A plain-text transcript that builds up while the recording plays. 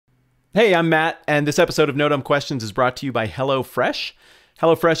Hey, I'm Matt, and this episode of No Dumb Questions is brought to you by HelloFresh.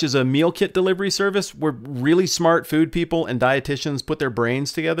 HelloFresh is a meal kit delivery service where really smart food people and dietitians put their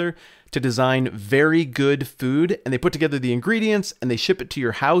brains together to design very good food, and they put together the ingredients and they ship it to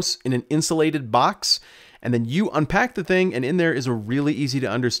your house in an insulated box. And then you unpack the thing, and in there is a really easy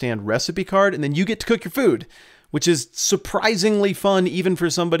to understand recipe card, and then you get to cook your food, which is surprisingly fun even for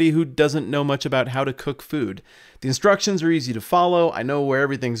somebody who doesn't know much about how to cook food. The instructions are easy to follow. I know where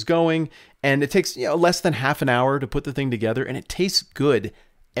everything's going, and it takes less than half an hour to put the thing together, and it tastes good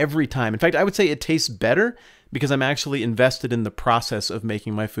every time. In fact, I would say it tastes better because I'm actually invested in the process of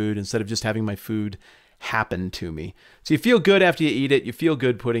making my food instead of just having my food happen to me. So you feel good after you eat it. You feel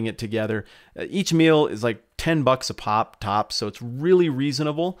good putting it together. Each meal is like $10 a pop tops, so it's really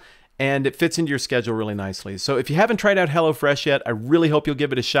reasonable. And it fits into your schedule really nicely. So if you haven't tried out HelloFresh yet, I really hope you'll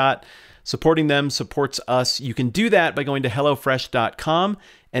give it a shot. Supporting them supports us. You can do that by going to HelloFresh.com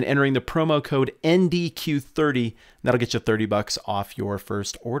and entering the promo code NDQ30. That'll get you $30 off your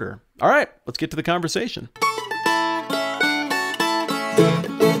first order. All right, let's get to the conversation.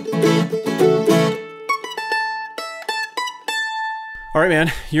 All right,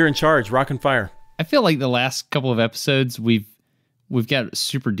 man, you're in charge. Rock and fire. I feel like the last couple of episodes we've got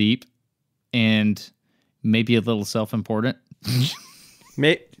super deep and maybe a little self-important.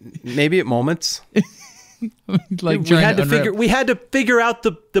 Maybe at moments. Like we had to figure out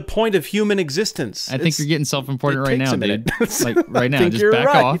the point of human existence. I think you're getting self-important right now, dude. Like right now, just you're back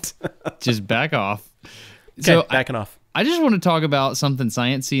right. off. Just back off. Okay, So backing off. I just want to talk about something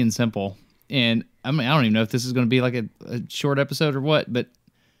sciencey and simple. And I mean, I don't even know if this is going to be like a short episode or what, but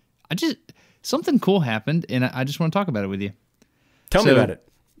something cool happened, and I just want to talk about it with you. Tell me about it.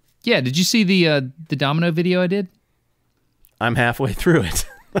 Yeah, did you see the Domino video I did? I'm halfway through it.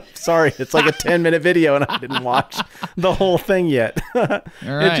 Sorry, it's like a 10-minute video, and I didn't watch the whole thing yet. All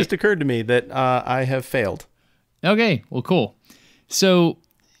right. It just occurred to me that I have failed. Okay, well, cool. So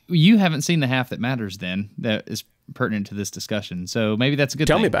you haven't seen the half that matters then that is pertinent to this discussion. So maybe that's a good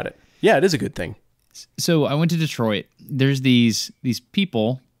thing. Tell me about it. Yeah, it is a good thing. So I went to Detroit. There's these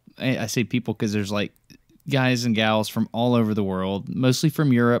people. I say people because there's like guys and gals from all over the world, mostly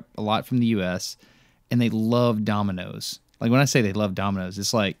from Europe, a lot from the US, and they love Dominoes. Like when I say they love Dominoes,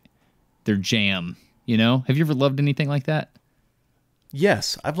 it's like their jam, you know? Have you ever loved anything like that?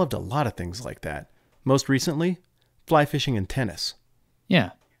 Yes, I've loved a lot of things like that. Most recently, fly fishing and tennis.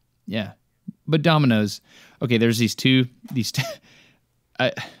 Yeah. But Dominoes, okay, there's these two,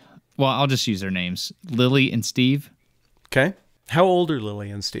 I'll just use their names, Lily and Steve. Okay. How old are Lily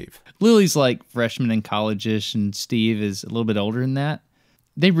and Steve? Lily's like freshman in college-ish, and Steve is a little bit older than that.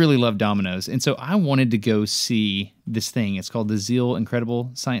 They really love Dominoes, and so I wanted to go see this thing. It's called the Zeal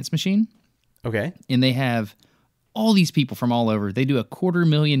Incredible Science Machine. Okay. And they have all these people from all over. They do a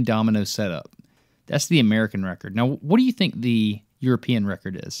 250,000 Domino setup. That's the American record. Now, what do you think the European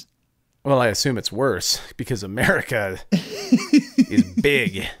record is? Well, I assume it's worse because America is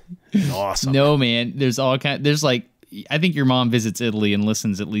big and awesome. No, man. There's all kind. There's like, I think your mom visits Italy and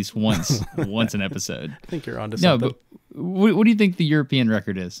listens at least once an episode. I think you're onto something. No, but what do you think the European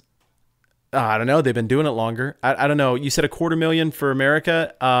record is? I don't know. They've been doing it longer. I don't know. You said 250,000 for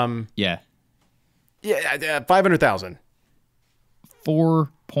America. Yeah. Yeah, 500,000.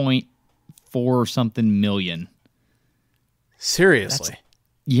 4.4 something million. Seriously?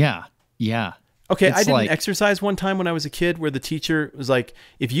 Yeah. Okay, It's I did like, an exercise one time when I was a kid where the teacher was like,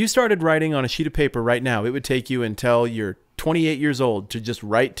 if you started writing on a sheet of paper right now, it would take you until you're 28 years old to just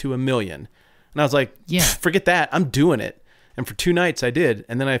write to 1 million. And I was like, yeah, forget that. I'm doing it. And for 2 nights I did.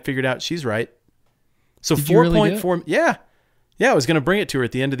 And then I figured out she's right. So 4.4. Yeah. I was going to bring it to her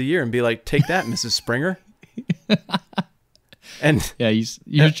at the end of the year and be like, take that, Mrs. Springer. And yeah,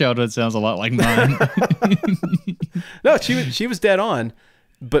 your childhood sounds a lot like mine. No, she was dead on.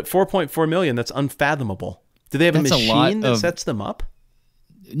 But 4.4 million, that's unfathomable. Do they have a machine that sets them up?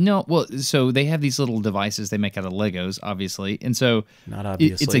 No, well, so they have these little devices they make out of Legos, obviously. And so not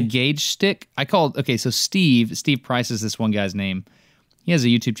obviously. It's a gauge stick. So Steve Price is this one guy's name. He has a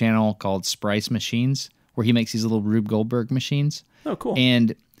YouTube channel called Sprice Machines where he makes these little Rube Goldberg machines. Oh, cool.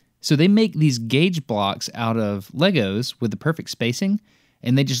 And so they make these gauge blocks out of Legos with the perfect spacing,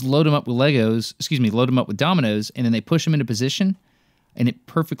 and they just load them up with Dominoes, and then they push them into position, and it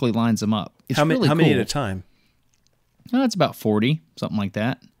perfectly lines them up. It's really cool. How many at a time? No, it's about 40, something like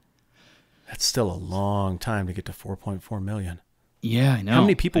that. That's still a long time to get to 4.4 million. Yeah, I know. How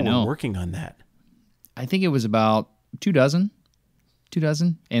many people were working on that? I think it was about 2 dozen,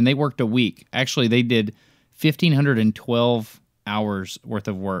 and they worked a week. Actually, they did 1,512 hours worth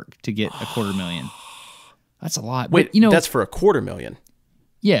of work to get 250,000. That's a lot. Wait, but, that's for 250,000.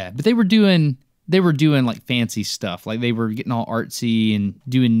 Yeah, but they were doing like fancy stuff. Like they were getting all artsy and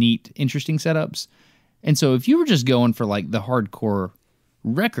doing neat, interesting setups. And so if you were just going for like the hardcore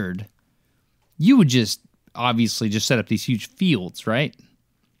record, you would just obviously just set up these huge fields, right?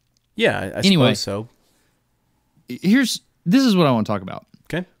 Yeah, I Anyway, suppose so. This is what I want to talk about.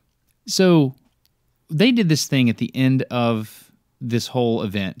 Okay. So they did this thing at the end of this whole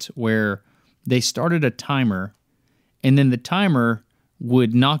event where they started a timer, and then the timer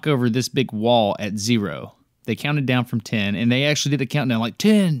would knock over this big wall at 0. They counted down from 10, and they actually did a countdown like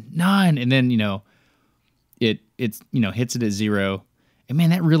 10, 9, and then, it hits it at 0. And man,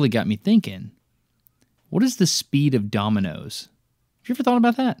 that really got me thinking. What is the speed of dominoes? Have you ever thought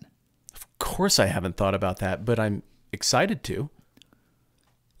about that? Of course I haven't thought about that, but I'm excited to.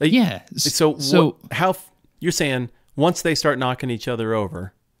 Yeah. So how you're saying once they start knocking each other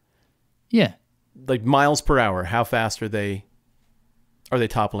over, yeah, like miles per hour, how fast are they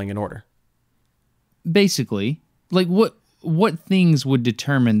toppling in order? Basically, like what things would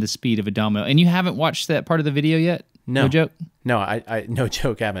determine the speed of a domino? And you haven't watched that part of the video yet? No joke? No, I no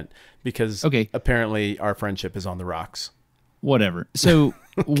joke haven't, because okay, apparently our friendship is on the rocks. Whatever. So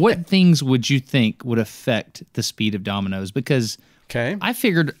what things would you think would affect the speed of dominoes? Because I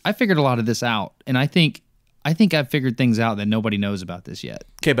figured a lot of this out, and I think I've figured things out that nobody knows about this yet.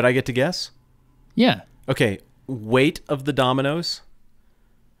 Okay, but I get to guess? Yeah. Okay, weight of the dominoes.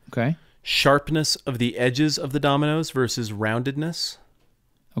 Okay. Sharpness of the edges of the dominoes versus roundedness.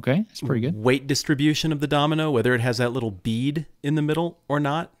 Okay, that's pretty good. Weight distribution of the domino, whether it has that little bead in the middle or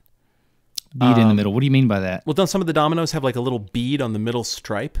not. Bead in the middle. What do you mean by that? Well, don't some of the dominoes have like a little bead on the middle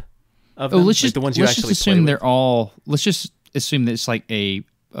stripe of them? Let's just the ones you actually assume play with? they're all. Let's just assume that it's like a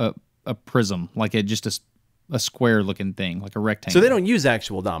prism, like a square looking thing, like a rectangle. So they don't use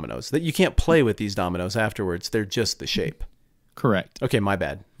actual dominoes. That you can't play with these dominoes afterwards. They're just the shape. Correct. Okay, my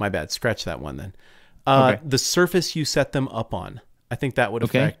bad. Scratch that one then. Okay. The surface you set them up on, I think that would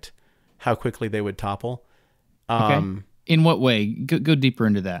affect how quickly they would topple. Okay. In what way? Go deeper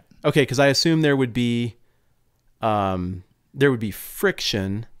into that. Okay, because I assume there would be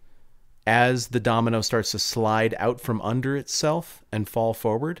friction as the domino starts to slide out from under itself and fall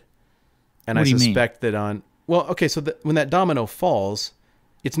forward. And What do you mean? suspect that when that domino falls,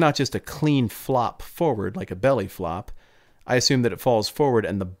 it's not just a clean flop forward like a belly flop. I assume that it falls forward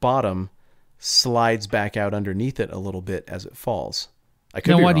and the bottom slides back out underneath it a little bit as it falls. I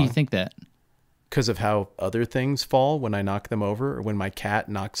could be Now, why wrong. do you think that? Because of how other things fall when I knock them over, or when my cat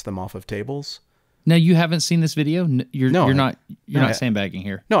knocks them off of tables. Now, you haven't seen this video? You're not sandbagging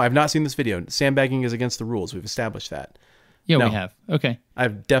here. No, I've not seen this video. Sandbagging is against the rules. We've established that. Yeah, No. we have. Okay.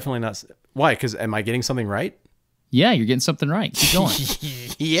 I've definitely not. Why? Because am I getting something right? Yeah, you're getting something right. Keep going.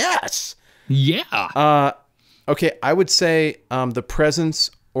 Yes. Yeah. Okay, I would say the presence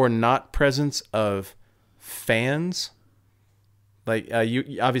or not presence of fans. Like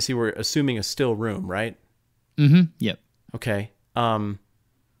you obviously were assuming a still room, right? Mm-hmm. Yep. Okay.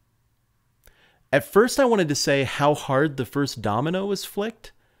 At first I wanted to say how hard the first domino was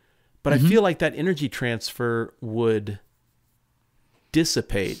flicked, but I feel like that energy transfer would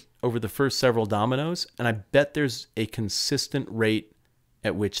dissipate over the first several dominoes, and I bet there's a consistent rate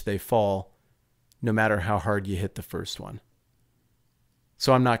at which they fall no matter how hard you hit the first one.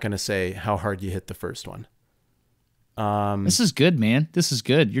 So I'm not going to say how hard you hit the first one. This is good, man. This is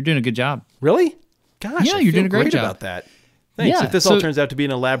good. You're doing a good job. Really? Gosh, Yeah, I you're feel doing a great job about that. Thanks. Yeah, If this all so- turns out to be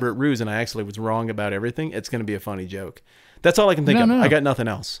an elaborate ruse and I actually was wrong about everything, it's going to be a funny joke. That's all I can think of. No. I got nothing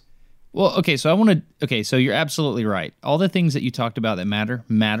else. Well, okay, so so you're absolutely right. All the things that you talked about that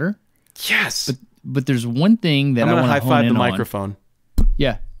matter. Yes. But there's one thing that I'm I going to want to high five the on. microphone.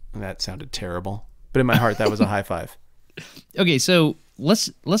 Yeah. That sounded terrible. But in my heart, that was a high five. Okay, so let's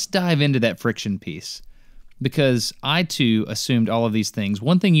dive into that friction piece, because I too assumed all of these things.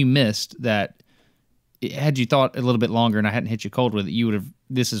 One thing you missed that had you thought a little bit longer and I hadn't hit you cold with it, you would have.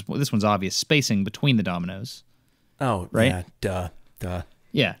 This one's obvious. Spacing between the dominoes. Oh, Right? Yeah, duh.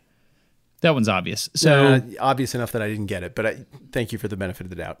 Yeah, that one's obvious. So Obvious enough that I didn't get it, but thank you for the benefit of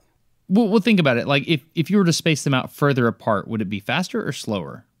the doubt. we'll think about it. Like if you were to space them out further apart, would it be faster or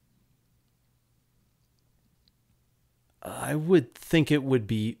slower? I would think it would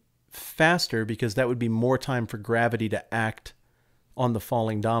be faster, because that would be more time for gravity to act on the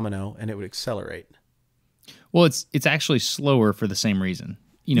falling domino and it would accelerate. Well, it's actually slower for the same reason.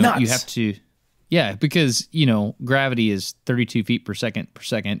 You know, you Nuts. have to, yeah, because gravity is 32 feet per second,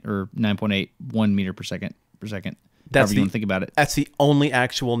 or 9.81 meter per second. However you want to think about it. That's the only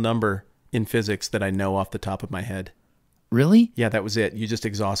actual number in physics that I know off the top of my head. Really? Yeah, that was it. You just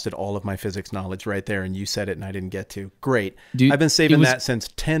exhausted all of my physics knowledge right there, and you said it and I didn't get to. Great. Dude, I've been saving that since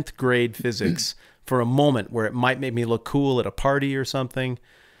 10th grade physics for a moment where it might make me look cool at a party or something.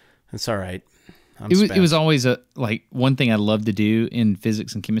 It's all right. It was always one thing I love to do in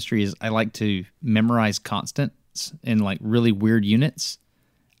physics and chemistry is I like to memorize constants in like really weird units.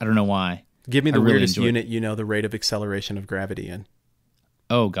 I don't know why. Give me the weirdest unit you know the rate of acceleration of gravity in.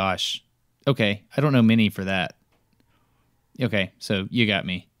 Oh, gosh. Okay. I don't know many for that. Okay, so you got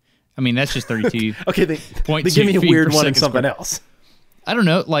me. I mean, that's just 32. Okay, they give me a weird one and something else. I don't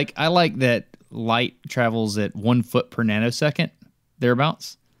know. Like, I like that light travels at 1 foot per nanosecond,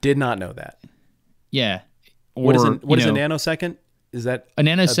 thereabouts. Did not know that. Yeah. What is a nanosecond? Is that a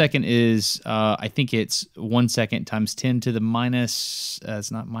nanosecond is I think it's 1 second times 10 to the minus.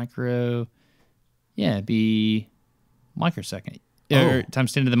 It's not micro. Yeah, it'd be microsecond. Or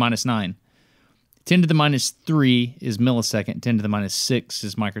times 10 to the minus 9. 10 to the minus 3 is millisecond. 10 to the minus 6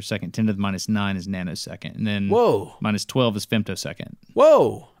 is microsecond. 10 to the minus 9 is nanosecond. And then minus 12 is femtosecond.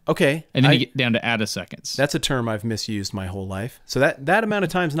 Whoa. Okay. And then you get down to attoseconds. That's a term I've misused my whole life. So that amount of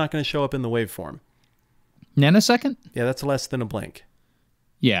time is not going to show up in the waveform. Nanosecond? Yeah, that's less than a blink.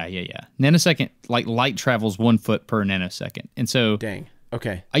 Yeah. Nanosecond, like light travels 1 foot per nanosecond. And so... Dang.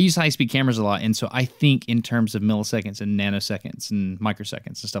 Okay. I use high-speed cameras a lot, and so I think in terms of milliseconds and nanoseconds and microseconds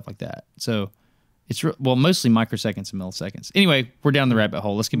and stuff like that. So... it's mostly microseconds and milliseconds. Anyway, we're down the rabbit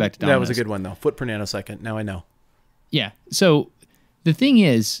hole. Let's get back to dominoes. That was a good one, though. Foot per nanosecond. Now I know. Yeah. So the thing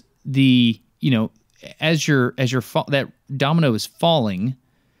is, as that domino is falling,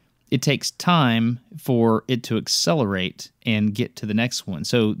 it takes time for it to accelerate and get to the next one.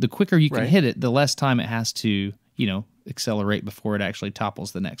 So the quicker you can hit it, the less time it has to, accelerate before it actually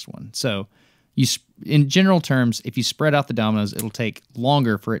topples the next one. So in general terms, if you spread out the dominoes, it'll take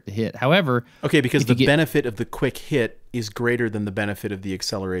longer for it to hit. However... Okay, because the benefit of the quick hit is greater than the benefit of the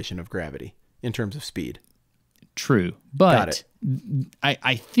acceleration of gravity in terms of speed. True. But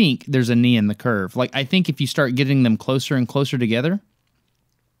I think there's a knee in the curve. Like, I think if you start getting them closer and closer together,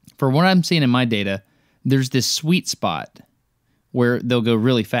 for what I'm seeing in my data, there's this sweet spot where they'll go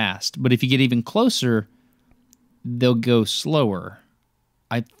really fast. But if you get even closer, they'll go slower.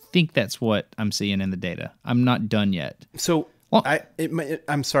 I think that's what I'm seeing in the data. I'm not done yet. So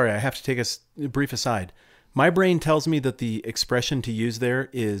I'm sorry, I have to take a brief aside. My brain tells me that the expression to use there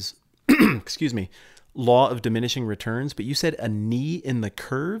is, excuse me, law of diminishing returns, but you said a knee in the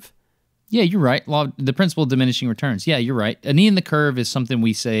curve? Yeah, you're right. The principle of diminishing returns. Yeah, you're right. A knee in the curve is something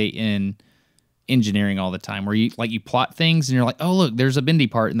we say in engineering all the time, where you plot things and you're like, oh, look, there's a bendy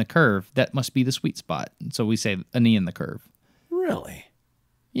part in the curve. That must be the sweet spot. So we say a knee in the curve. Really?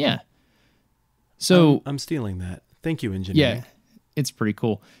 Yeah. So I'm stealing that. Thank you, engineering. Yeah, it's pretty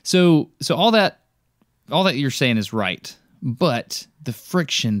cool. So all that you're saying is right, but the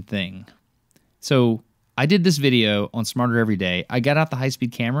friction thing. So I did this video on Smarter Every Day. I got out the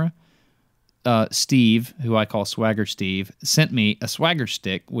high-speed camera. Steve, who I call Swagger Steve, sent me a Swagger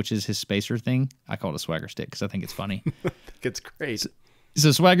stick, which is his spacer thing. I call it a Swagger stick because I think it's funny. I think it's great.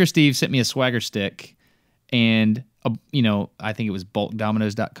 So Swagger Steve sent me a Swagger stick, and I think it was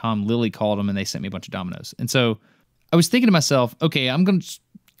bulkdominoes.com. Lily called them, and they sent me a bunch of dominoes. And so I was thinking to myself, okay, I'm going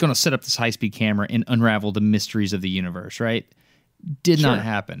to set up this high-speed camera and unravel the mysteries of the universe, right? Did not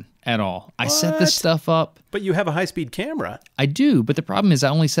happen at all. I set this stuff up. But you have a high-speed camera. I do, but the problem is I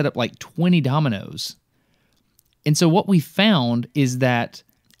only set up like 20 dominoes. And so what we found is that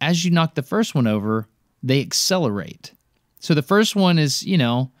as you knock the first one over, they accelerate. So the first one is,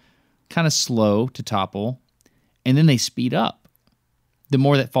 kind of slow to topple, and then they speed up. The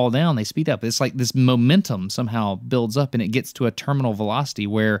more that fall down, they speed up. It's like this momentum somehow builds up, and it gets to a terminal velocity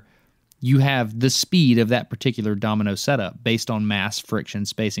where you have the speed of that particular domino setup based on mass, friction,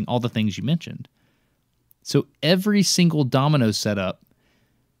 spacing, all the things you mentioned. So every single domino setup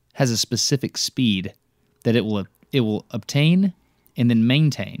has a specific speed that it will obtain and then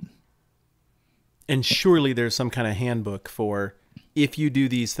maintain. And surely there's some kind of handbook for if you do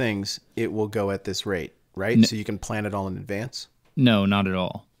these things, it will go at this rate, right? No, so you can plan it all in advance? No, not at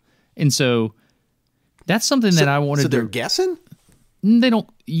all. And so that's something that I wanted to... So they're guessing? They don't...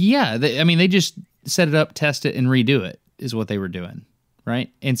 Yeah. They just set it up, test it, and redo it is what they were doing,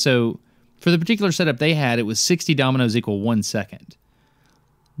 right? And so for the particular setup they had, it was 60 dominoes equal 1 second.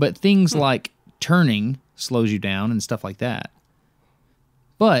 But things like turning slows you down and stuff like that.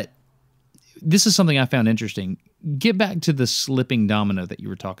 But this is something I found interesting. Get back to the slipping domino that you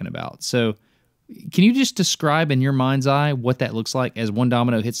were talking about. So can you just describe in your mind's eye what that looks like as one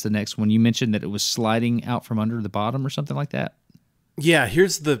domino hits the next one? You mentioned that it was sliding out from under the bottom or something like that. Yeah,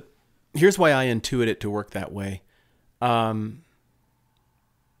 here's why I intuit it to work that way.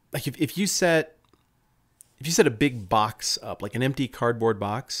 Like if you set a big box up, like an empty cardboard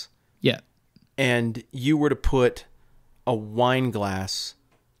box, Yeah. and you were to put a wine glass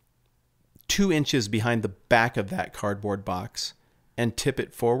 2 inches behind the back of that cardboard box and tip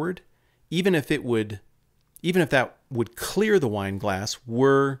it forward, even if that would clear the wine glass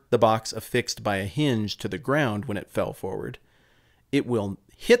were the box affixed by a hinge to the ground when it fell forward, it will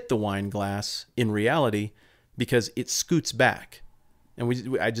hit the wine glass in reality because it scoots back.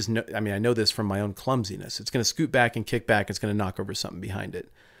 And I know this from my own clumsiness. It's going to scoot back and kick back. It's going to knock over something behind it.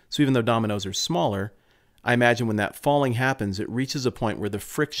 So even though dominoes are smaller, I imagine when that falling happens, it reaches a point where the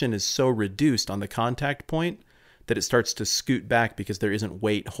friction is so reduced on the contact point that it starts to scoot back because there isn't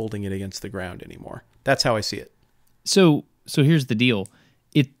weight holding it against the ground anymore. That's how I see it. So here's the deal.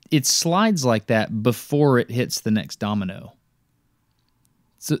 It slides like that before it hits the next domino.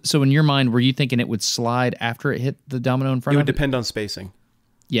 So in your mind, were you thinking it would slide after it hit the domino in front of it? It would depend on spacing.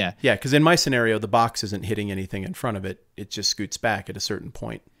 Yeah. Yeah, because in my scenario, the box isn't hitting anything in front of it. It just scoots back at a certain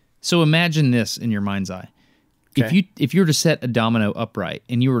point. So imagine this in your mind's eye. Okay. If you were to set a domino upright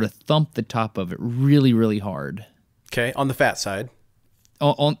and you were to thump the top of it really, really hard. Okay, on the fat side.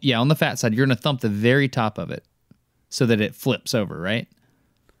 On the fat side, you're going to thump the very top of it so that it flips over, right?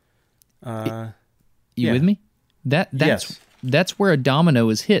 You with me? That's where a domino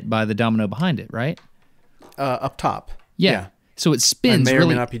is hit by the domino behind it, right? Up top. Yeah. So it spins. I may or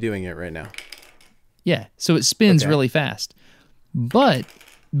may not be doing it right now. Yeah. So it spins really fast. But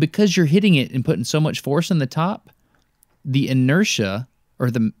because you're hitting it and putting so much force in the top, the inertia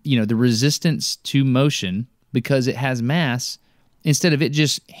or the resistance to motion, because it has mass, instead of it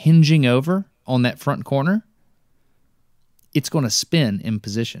just hinging over on that front corner, it's going to spin in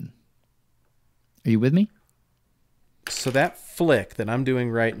position. Are you with me? So that flick that I'm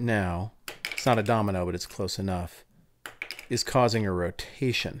doing right now, it's not a domino, but it's close enough, is causing a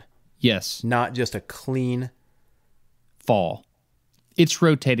rotation. Yes. Not just a clean fall. It's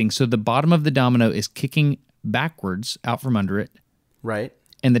rotating. So the bottom of the domino is kicking backwards out from under it. Right.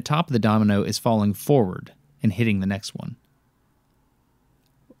 And the top of the domino is falling forward and hitting the next one.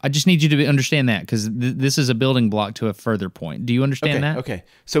 I just need you to understand that because this is a building block to a further point. Do you understand that? Okay.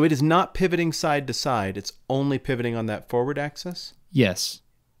 So it is not pivoting side to side. It's only pivoting on that forward axis? Yes.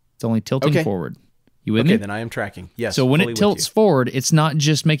 It's only tilting forward. You with me? Okay, then I am tracking. Yes. So when it tilts forward, it's not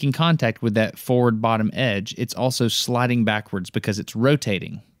just making contact with that forward bottom edge. It's also sliding backwards because it's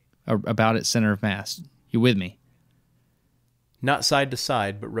rotating about its center of mass. You with me? Not side to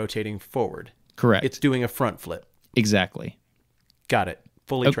side, but rotating forward. Correct. It's doing a front flip. Exactly. Got it.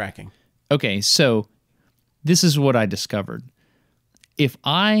 Fully tracking. Okay, so this is what I discovered. If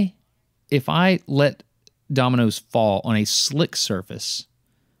I let dominoes fall on a slick surface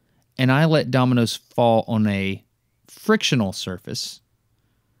and I let dominoes fall on a frictional surface,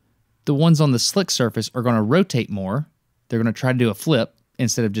 the ones on the slick surface are going to rotate more. They're going to try to do a flip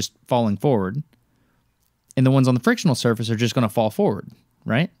instead of just falling forward. And the ones on the frictional surface are just going to fall forward,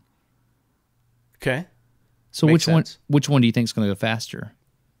 right? Okay. So which one do you think is going to go faster?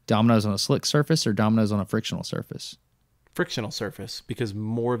 Dominoes on a slick surface or dominoes on a frictional surface? Frictional surface, because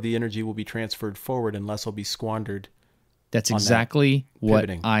more of the energy will be transferred forward and less will be squandered. That's exactly what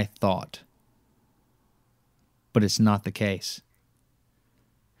pivoting. I thought. But it's not the case.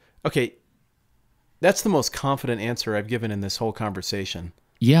 Okay. That's the most confident answer I've given in this whole conversation.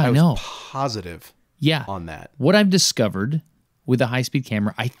 Yeah, I know. Positive on that. What I've discovered with a high-speed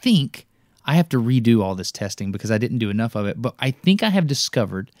camera, I think I have to redo all this testing because I didn't do enough of it, but I think I have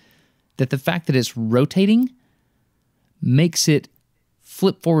discovered that the fact that it's rotating makes it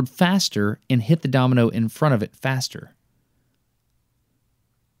flip forward faster and hit the domino in front of it faster.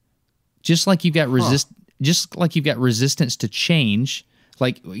 Just like you've got resistance to change,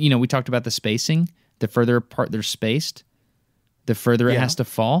 like we talked about the spacing, the further apart they're spaced, the further it has to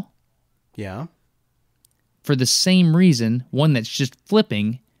fall. Yeah. For the same reason, one that's just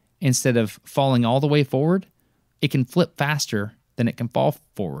flipping instead of falling all the way forward, it can flip faster than it can fall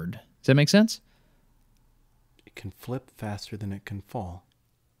forward. Does that make sense? It can flip faster than it can fall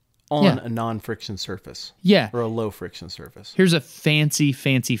on a non-friction surface. Yeah. Or a low friction surface. Here's a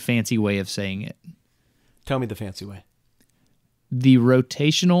fancy way of saying it. Tell me the fancy way. The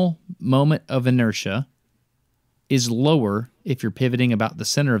rotational moment of inertia is lower if you're pivoting about the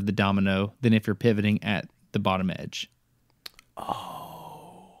center of the domino than if you're pivoting at the bottom edge.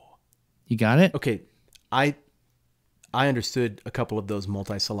 Oh. You got it? Okay. I understood a couple of those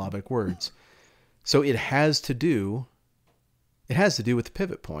multisyllabic words. So it has to do with the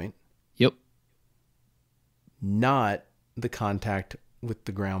pivot point. Yep. Not the contact with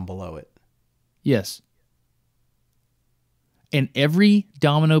the ground below it. Yes. And every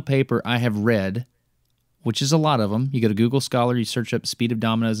domino paper I have read, which is a lot of them, you go to Google Scholar, you search up speed of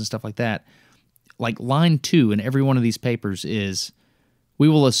dominoes and stuff like that, like line 2 in every one of these papers is, we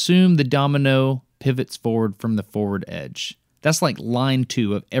will assume the domino pivots forward from the forward edge. That's like line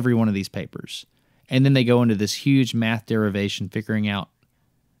 2 of every one of these papers. And then they go into this huge math derivation, figuring out,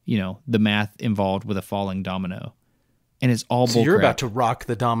 the math involved with a falling domino. And it's all bullcrap. So you're about to rock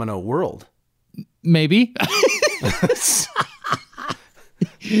the domino world. Maybe.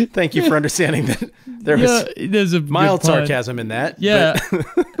 Thank you for understanding that there was a mild sarcasm in that. Yeah.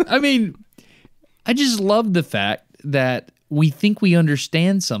 I mean, I just love the fact that we think we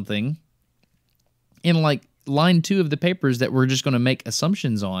understand something in like line 2 of the papers that we're just going to make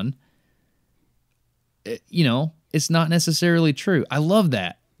assumptions on. It's not necessarily true. I love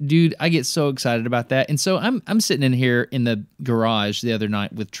that. Dude, I get so excited about that. And so I'm sitting in here in the garage the other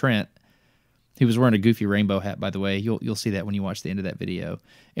night with Trent. He was wearing a goofy rainbow hat, by the way. You'll see that when you watch the end of that video.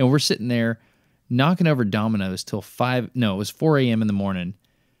 And we're sitting there knocking over dominoes till 4 a.m. in the morning.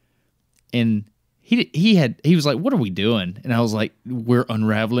 And he was like, "What are we doing?" And I was like, "We're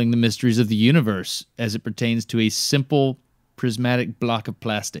unraveling the mysteries of the universe as it pertains to a simple prismatic block of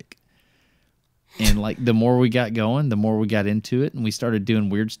plastic." And like the more we got going, the more we got into it, and we started doing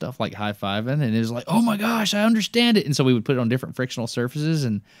weird stuff like high-fiving, and it was like, "Oh my gosh, I understand it." And so we would put it on different frictional surfaces,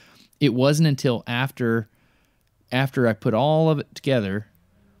 and it wasn't until after I put all of it together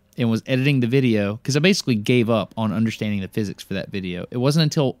and was editing the video, because I basically gave up on understanding the physics for that video. It wasn't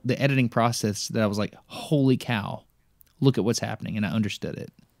until the editing process that I was like, holy cow, look at what's happening, and I understood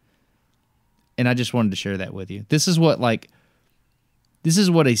it. And I just wanted to share that with you. This is what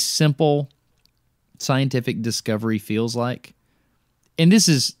a simple scientific discovery feels like. And this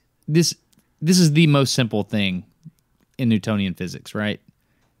is the most simple thing in Newtonian physics, right?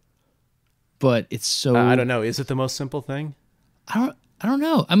 But it's so... I don't know. Is it the most simple thing? I don't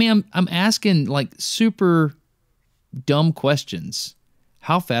know. I mean, I'm asking like super dumb questions.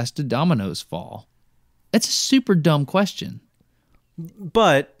 How fast do dominoes fall? That's a super dumb question.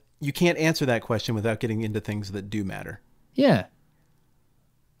 But you can't answer that question without getting into things that do matter. Yeah.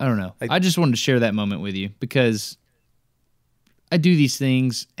 I don't know. I just wanted to share that moment with you because I do these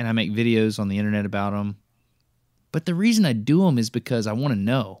things and I make videos on the internet about them. But the reason I do them is because I want to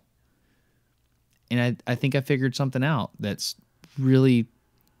know. And I think I figured something out that's really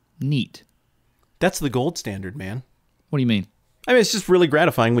neat. That's the gold standard, man. What do you mean? I mean, it's just really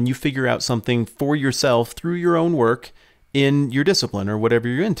gratifying when you figure out something for yourself through your own work in your discipline or whatever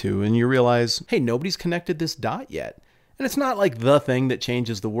you're into, and you realize, hey, nobody's connected this dot yet. And it's not like the thing that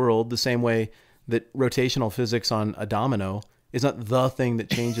changes the world the same way that rotational physics on a domino is not the thing that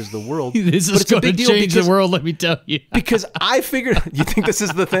changes the world. This is going to change the world, let me tell you. Because I figured, you think this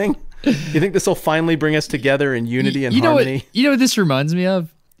is the thing? You think this will finally bring us together in unity and harmony? You know what this reminds me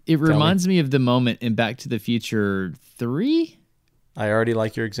of? It reminds me of the moment in Back to the Future 3. I already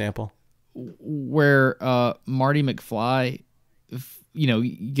like your example. Where Marty McFly,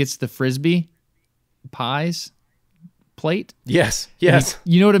 gets the Frisbee pies plate. Yes.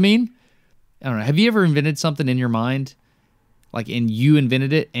 You know what I mean? I don't know. Have you ever invented something in your mind? And you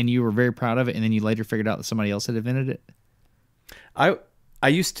invented it and you were very proud of it, and then you later figured out that somebody else had invented it? I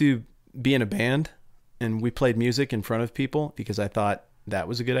used to be in a band, and we played music in front of people because I thought that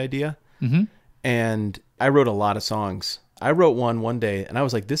was a good idea. Mm-hmm. And I wrote a lot of songs. I wrote one day, and I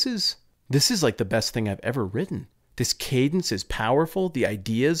was like, this is like the best thing I've ever written. This cadence is powerful. The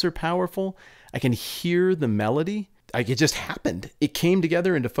ideas are powerful. I can hear the melody. It just happened. It came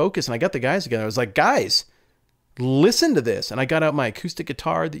together into focus, and I got the guys together. I was like, guys, listen to this. And I got out my acoustic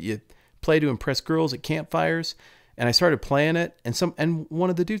guitar that you play to impress girls at campfires, and I started playing it, and one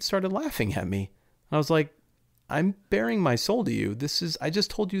of the dudes started laughing at me. I was like, I'm bearing my soul to you. I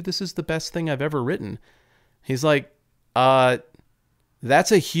just told you this is the best thing I've ever written. He's like,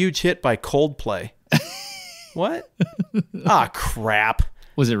 that's a huge hit by Coldplay. What? Crap.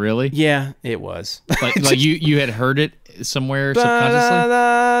 Was it really? Yeah, it was. Like you had heard it somewhere subconsciously?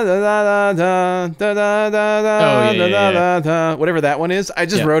 Whatever that one is. I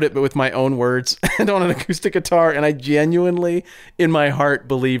just wrote it, but with my own words and on an acoustic guitar. And I genuinely, in my heart,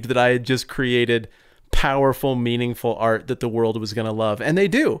 believed that I had just created powerful, meaningful art that the world was going to love. And they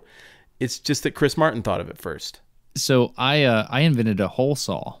do. It's just that Chris Martin thought of it first. So I invented a hole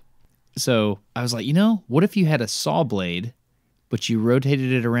saw. So I was like, what if you had a saw blade, but you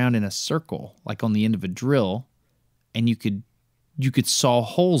rotated it around in a circle, like on the end of a drill, and you could saw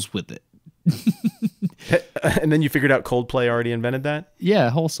holes with it. And then you figured out Coldplay already invented that? Yeah,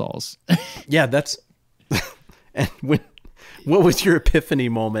 hole saws. Yeah, that's... And what was your epiphany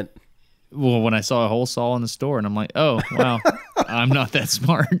moment? Well, when I saw a hole saw in the store, and I'm like, oh, wow. I'm not that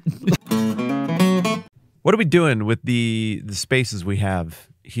smart. What are we doing with the spaces we have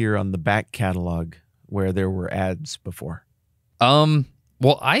here on the back catalog where there were ads before?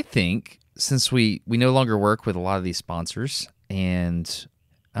 Well, I think since we no longer work with a lot of these sponsors and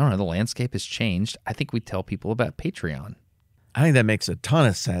I don't know, the landscape has changed, I think we tell people about Patreon. I think that makes a ton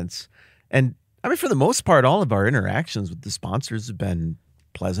of sense. And I mean, for the most part, all of our interactions with the sponsors have been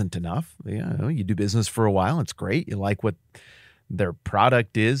pleasant enough. You know, you do business for a while. It's great. You like what their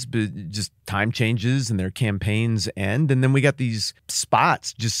product is, but just time changes and their campaigns end. And then we got these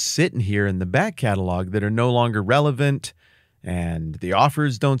spots just sitting here in the back catalog that are no longer relevant and the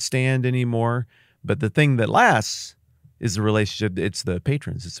offers don't stand anymore. But the thing that lasts is the relationship. It's the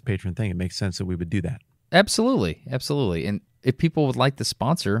patrons. It's a patron thing. It makes sense that we would do that. Absolutely. Absolutely. And if people would like to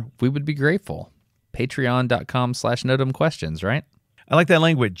sponsor, we would be grateful. Patreon.com/NoDumbQuestions, right? I like that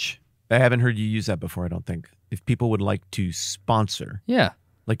language. I haven't heard you use that before, I don't think. If people would like to sponsor. Yeah.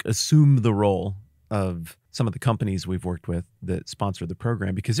 Like assume the role of some of the companies we've worked with that sponsor the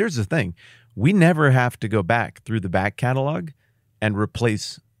program. Because here's the thing. We never have to go back through the back catalog and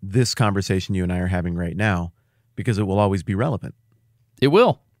replace this conversation you and I are having right now because it will always be relevant. It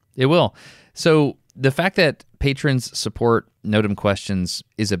will. It will. So the fact that patrons support No Dumb Questions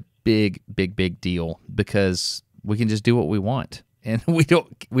is a big, big, big deal because we can just do what we want. And we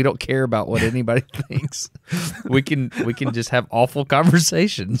don't care about what anybody thinks. We can just have awful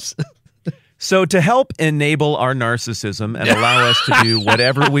conversations. So to help enable our narcissism and allow us to do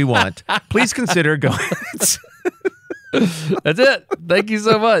whatever we want, please consider going. That's it. Thank you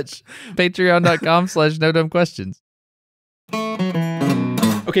so much. Patreon.com/NoDumbQuestions.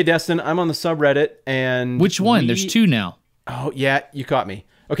 Okay, Destin, I'm on the subreddit and which one? There's two now. Oh yeah, you caught me.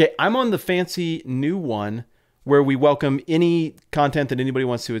 Okay, I'm on the fancy new one where we welcome any content that anybody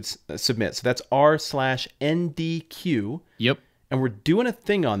wants to submit. So that's r/NDQ. Yep. And we're doing a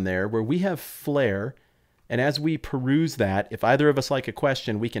thing on there where we have flair. And as we peruse that, if either of us like a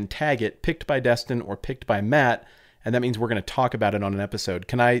question, we can tag it, picked by Destin or picked by Matt. And that means we're going to talk about it on an episode.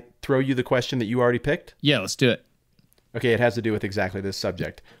 Can I throw you the question that you already picked? Yeah, let's do it. Okay, it has to do with exactly this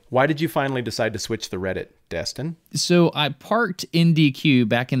subject. Why did you finally decide to switch the Reddit, Destin? So I parked NDQ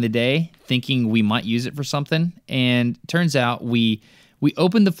back in the day thinking we might use it for something. And turns out we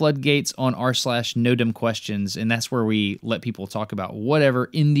opened the floodgates on r/NoDumbQuestions, and that's where we let people talk about whatever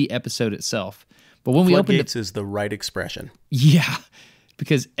in the episode itself. But when we opened floodgates is the right expression. Yeah,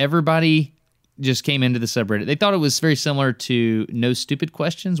 because everybody just came into the subreddit. They thought it was very similar to No Stupid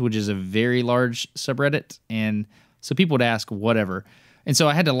Questions, which is a very large subreddit. And so people would ask whatever. And so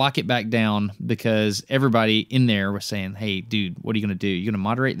I had to lock it back down because everybody in there was saying, hey, dude, what are you going to do? You going to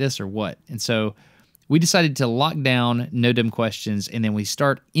moderate this or what? And so we decided to lock down No Dumb Questions, and then we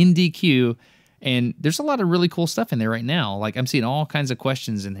start NDQ. And there's a lot of really cool stuff in there right now. Like I'm seeing all kinds of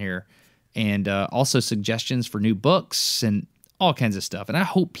questions in here and also suggestions for new books and all kinds of stuff. And I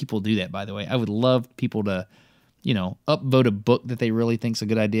hope people do that, by the way. I would love people to, upvote a book that they really think's a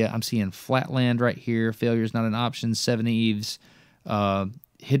good idea. I'm seeing Flatland right here, Failure's Not an Option, Seven Eves,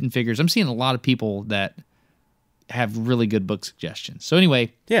 Hidden Figures. I'm seeing a lot of people that have really good book suggestions. So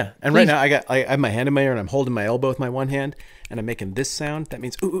anyway. Yeah, and please. Right now I have my hand in my ear and I'm holding my elbow with my one hand and I'm making this sound. That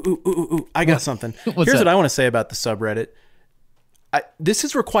means, ooh, ooh, ooh, ooh, ooh, I got something. Here's what I want to say about the subreddit. This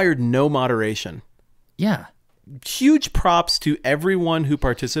has required no moderation. Yeah. Huge props to everyone who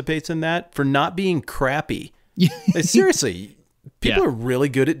participates in that for not being crappy. Seriously, people are really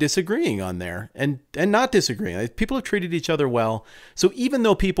good at disagreeing on there and not disagreeing. People have treated each other well. So even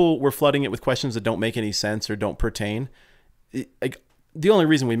though people were flooding it with questions that don't make any sense or don't pertain, the only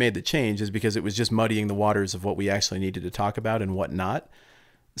reason we made the change is because it was just muddying the waters of what we actually needed to talk about and what not.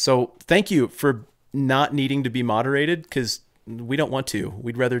 So thank you for not needing to be moderated because we don't want to.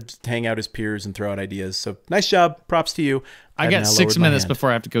 We'd rather just hang out as peers and throw out ideas. So nice job. Props to you. I got 6 minutes before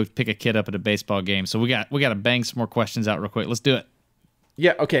I have to go pick a kid up at a baseball game. So we got to bang some more questions out real quick. Let's do it.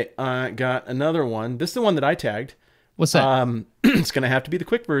 Yeah. Okay. Got another one. This is the one that I tagged. What's that? It's going to have to be the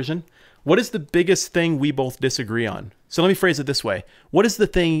quick version. What is the biggest thing we both disagree on? So let me phrase it this way. What is the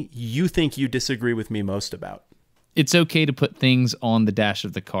thing you think you disagree with me most about? It's okay to put things on the dash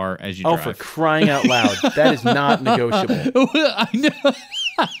of the car as you drive. Oh, for crying out loud. That is not negotiable. I know.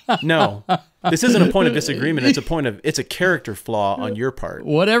 No, this isn't a point of disagreement. It's a character flaw on your part.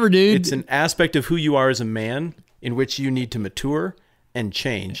 Whatever, dude. It's an aspect of who you are as a man in which you need to mature and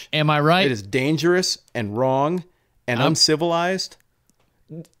change. Am I right? It is dangerous and wrong and uncivilized.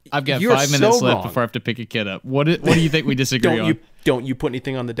 I've got 5 minutes left before I have to pick a kid up. What do you think we disagree on? Don't you put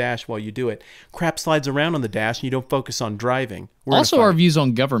anything on the dash while you do it. Crap slides around on the dash and you don't focus on driving. Also, our views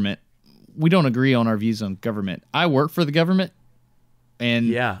on government. We don't agree on our views on government. I work for the government, And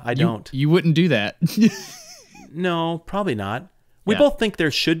yeah, I don't. You wouldn't do that. No, probably not. We both think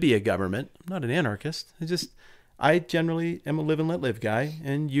there should be a government. I'm not an anarchist. I generally am a live and let live guy,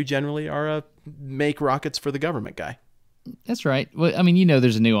 and you generally are a make rockets for the government guy. That's right. Well, I mean,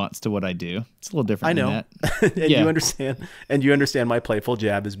 there's a nuance to what I do. It's a little different I know. than that. And you understand my playful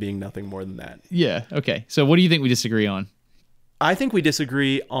jab as being nothing more than that. Yeah. Okay. So what do you think we disagree on? I think we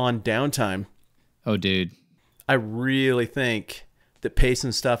disagree on downtime. Oh, dude. I really think that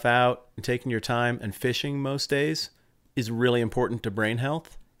pacing stuff out and taking your time and fishing most days is really important to brain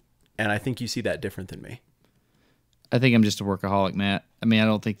health. And I think you see that different than me. I think I'm just a workaholic, Matt. I mean, I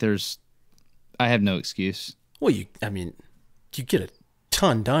don't think I have no excuse. Well, you get a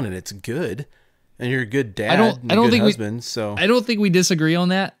ton done and it's good. And you're a good dad and a good husband. So I don't think we disagree on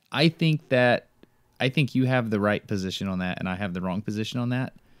that. I think you have the right position on that and I have the wrong position on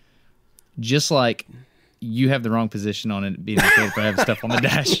that. Just like you have the wrong position on it being okay if I have stuff on the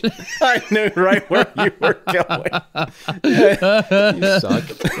dash. I knew right where you were going. You suck.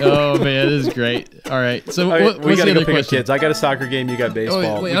 Oh, man, this is great. All right. So we got to go pick up kids. I got a soccer game. You got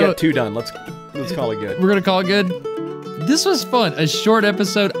baseball. We got 2 done. Let's call it good. We're going to call it good? This was fun. A short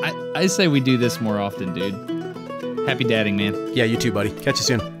episode. I say we do this more often, dude. Happy dadding, man. Yeah, you too, buddy. Catch you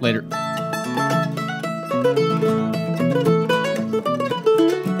soon. Later.